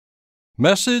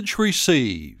Message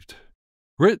received.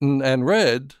 Written and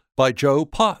read by Joe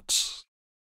Potts.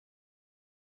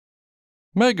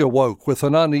 Meg awoke with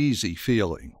an uneasy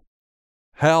feeling.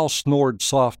 Hal snored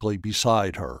softly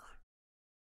beside her.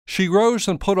 She rose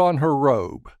and put on her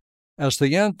robe as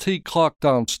the antique clock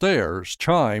downstairs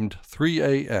chimed 3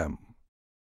 a.m.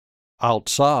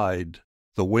 Outside,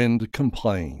 the wind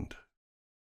complained.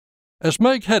 As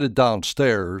Meg headed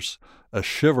downstairs, a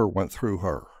shiver went through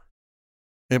her.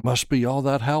 It must be all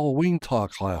that Halloween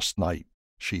talk last night,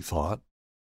 she thought.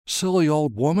 Silly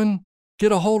old woman,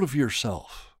 get a hold of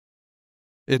yourself.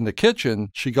 In the kitchen,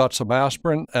 she got some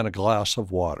aspirin and a glass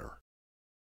of water.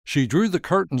 She drew the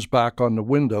curtains back on the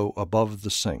window above the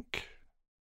sink.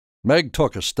 Meg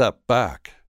took a step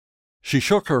back. She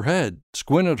shook her head,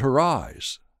 squinted her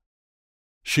eyes.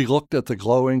 She looked at the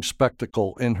glowing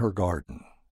spectacle in her garden.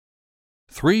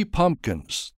 3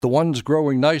 pumpkins, the ones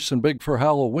growing nice and big for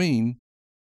Halloween,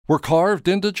 were carved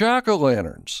into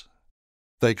jack-o'-lanterns.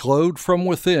 They glowed from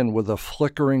within with a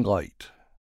flickering light.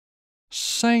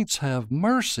 Saints have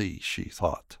mercy, she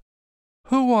thought.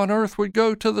 Who on earth would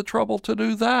go to the trouble to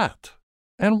do that?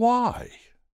 And why?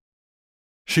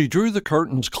 She drew the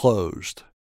curtains closed,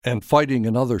 and fighting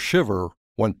another shiver,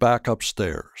 went back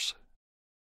upstairs.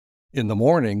 In the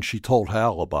morning, she told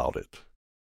Hal about it.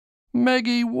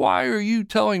 "Meggie, why are you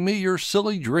telling me your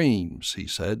silly dreams?" he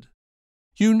said.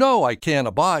 "You know I can't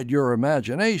abide your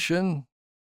imagination."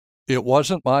 "It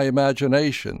wasn't my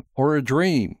imagination or a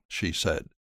dream," she said.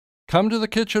 "Come to the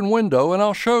kitchen window and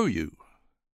I'll show you."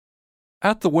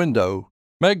 At the window,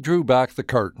 Meg drew back the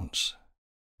curtains.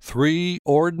 3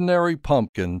 ordinary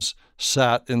pumpkins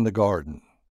sat in the garden.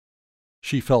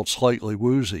 She felt slightly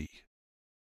woozy.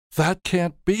 That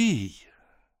can't be.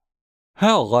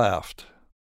 Hal laughed.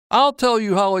 "I'll tell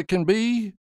you how it can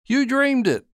be. You dreamed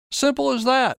it. Simple as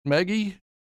that, Meggie.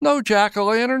 No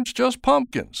jack-o'-lanterns, just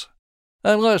pumpkins.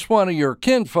 Unless one of your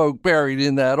kinfolk buried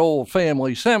in that old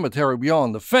family cemetery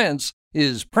beyond the fence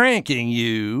is pranking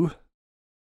you."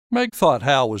 Meg thought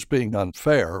Hal was being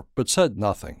unfair, but said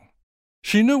nothing.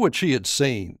 She knew what she had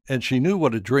seen, and she knew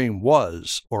what a dream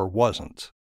was or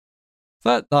wasn't.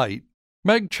 That night,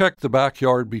 Meg checked the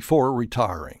backyard before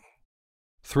retiring.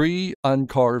 3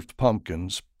 uncarved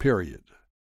pumpkins, period.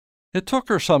 It took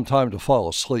her some time to fall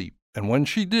asleep, and when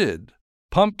she did,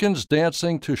 pumpkins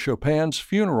dancing to Chopin's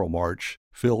funeral march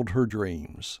filled her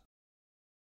dreams.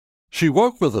 She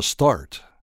woke with a start.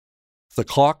 The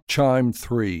clock chimed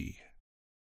 3.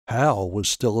 Hal was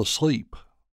still asleep.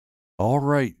 All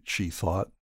right, she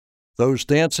thought. Those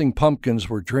dancing pumpkins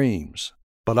were dreams,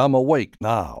 but I'm awake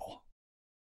now.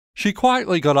 She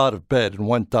quietly got out of bed and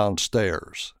went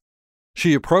downstairs.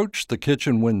 She approached the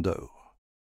kitchen window.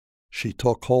 She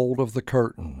took hold of the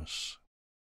curtains.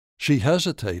 She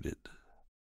hesitated.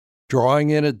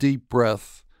 Drawing in a deep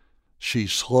breath, she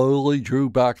slowly drew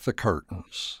back the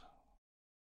curtains.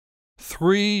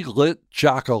 3 lit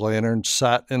jack-o'-lanterns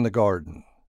sat in the garden.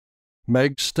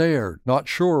 Meg stared, not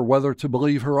sure whether to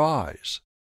believe her eyes.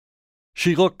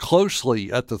 She looked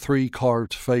closely at the 3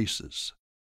 carved faces.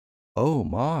 Oh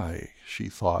my, she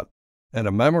thought, and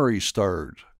a memory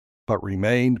stirred, but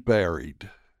remained buried.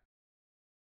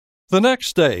 The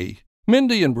next day,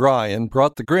 Mindy and Brian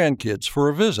brought the grandkids for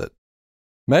a visit.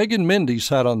 Meg and Mindy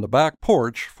sat on the back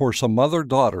porch for some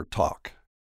mother-daughter talk.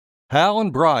 Hal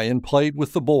and Brian played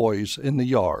with the boys in the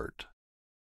yard.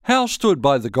 Hal stood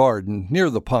by the garden near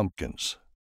the pumpkins.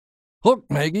 "Look,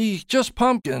 Meggie, just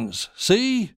pumpkins,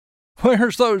 see?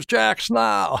 Where's those jacks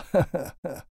now?"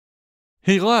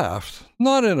 He laughed,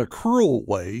 not in a cruel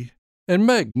way, and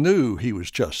Meg knew he was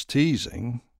just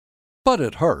teasing. But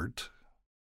it hurt.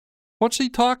 "What's he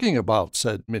talking about?"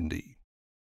 said Mindy.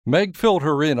 Meg filled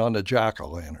her in on the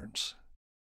jack-o'-lanterns.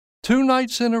 2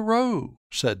 nights in a row,"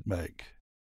 said Meg.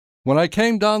 "When I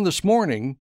came down this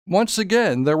morning, once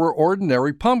again there were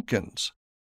ordinary pumpkins.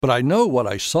 But I know what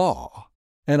I saw,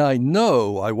 and I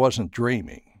know I wasn't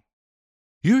dreaming."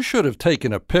 "You should have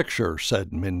taken a picture,"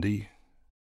 said Mindy.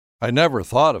 "I never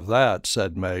thought of that,"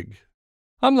 said Meg.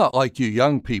 "I'm not like you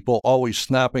young people always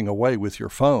snapping away with your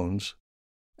phones.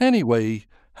 Anyway,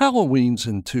 Halloween's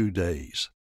in 2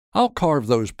 days. I'll carve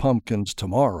those pumpkins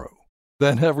tomorrow.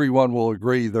 Then everyone will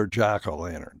agree they're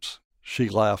jack-o'-lanterns." She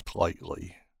laughed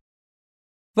lightly.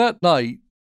 That night,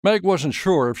 Meg wasn't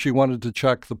sure if she wanted to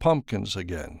check the pumpkins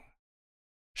again.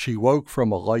 She woke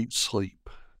from a light sleep.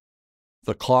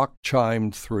 The clock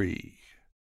chimed 3.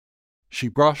 She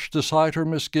brushed aside her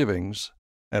misgivings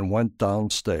and went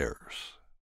downstairs.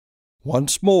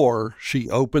 Once more, she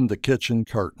opened the kitchen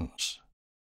curtains.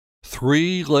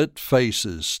 3 lit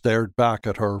faces stared back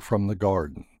at her from the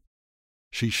garden.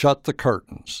 She shut the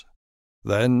curtains.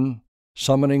 Then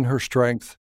Summoning her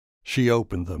strength, she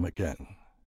opened them again.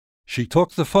 She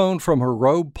took the phone from her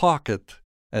robe pocket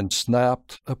and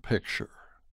snapped a picture.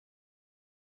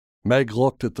 Meg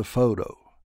looked at the photo.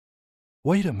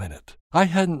 Wait a minute, I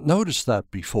hadn't noticed that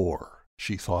before,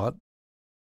 she thought.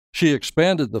 She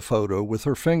expanded the photo with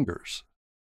her fingers.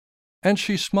 And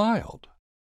she smiled.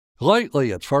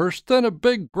 Lightly at first, then a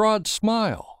big, broad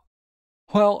smile.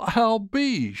 Well, I'll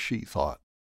be, she thought.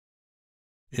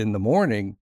 In the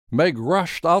morning, Meg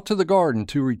rushed out to the garden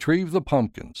to retrieve the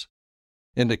pumpkins.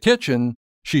 In the kitchen,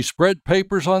 she spread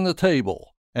papers on the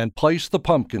table and placed the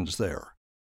pumpkins there.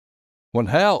 When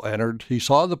Hal entered, he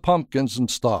saw the pumpkins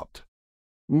and stopped.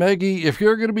 Meggie, if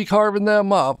you're going to be carving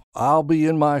them up, I'll be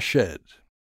in my shed,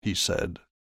 he said.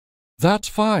 That's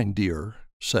fine, dear,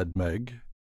 said Meg.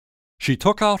 She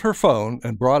took out her phone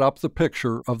and brought up the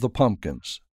picture of the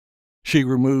pumpkins. She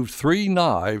removed 3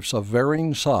 knives of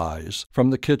varying size from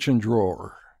the kitchen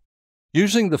drawer.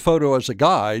 Using the photo as a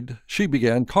guide, she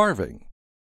began carving.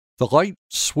 The light,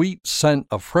 sweet scent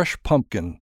of fresh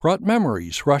pumpkin brought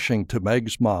memories rushing to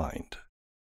Meg's mind.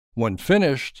 When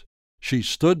finished, she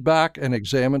stood back and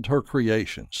examined her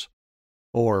creations,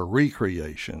 or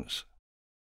recreations.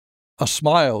 A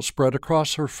smile spread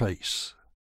across her face.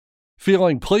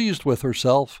 Feeling pleased with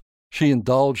herself, she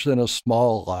indulged in a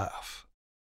small laugh.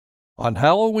 On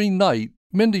Halloween night,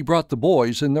 Mindy brought the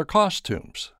boys in their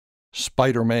costumes,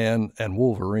 Spider-Man and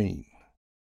Wolverine.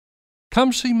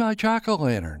 Come see my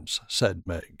jack-o'-lanterns, said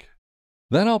Meg.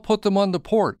 Then I'll put them on the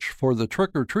porch for the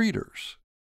trick-or-treaters.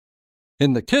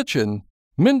 In the kitchen,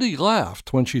 Mindy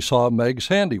laughed when she saw Meg's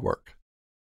handiwork.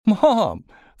 Mom,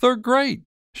 they're great,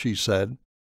 she said.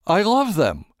 I love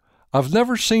them. I've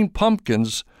never seen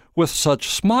pumpkins with such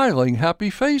smiling, happy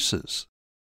faces.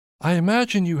 I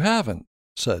imagine you haven't,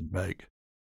 said Meg,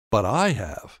 but I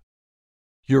have.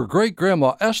 Your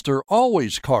great-grandma Esther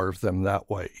always carved them that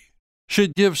way.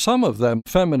 She'd give some of them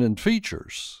feminine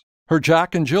features. Her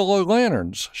Jack and Jill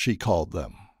o'-lanterns, she called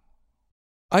them.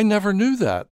 I never knew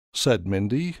that, said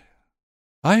Mindy.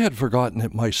 I had forgotten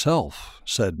it myself,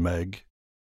 said Meg.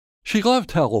 She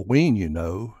loved Halloween, you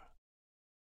know.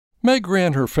 Meg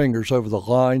ran her fingers over the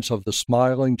lines of the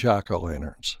smiling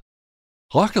jack-o'-lanterns.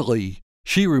 Luckily,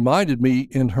 she reminded me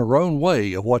in her own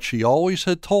way of what she always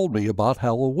had told me about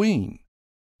Halloween,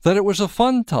 that it was a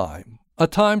fun time, a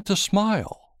time to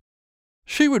smile.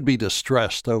 She would be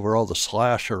distressed over all the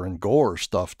slasher and gore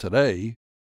stuff today.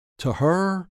 To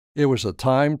her, it was a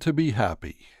time to be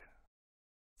happy.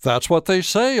 That's what they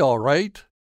say, all right.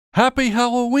 Happy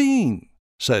Halloween,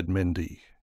 said Mindy.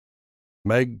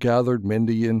 Meg gathered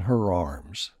Mindy in her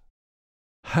arms.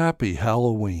 Happy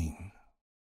Halloween.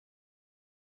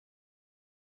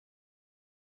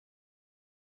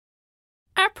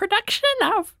 A production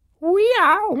of We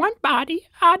Are One Body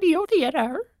Audio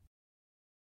Theater.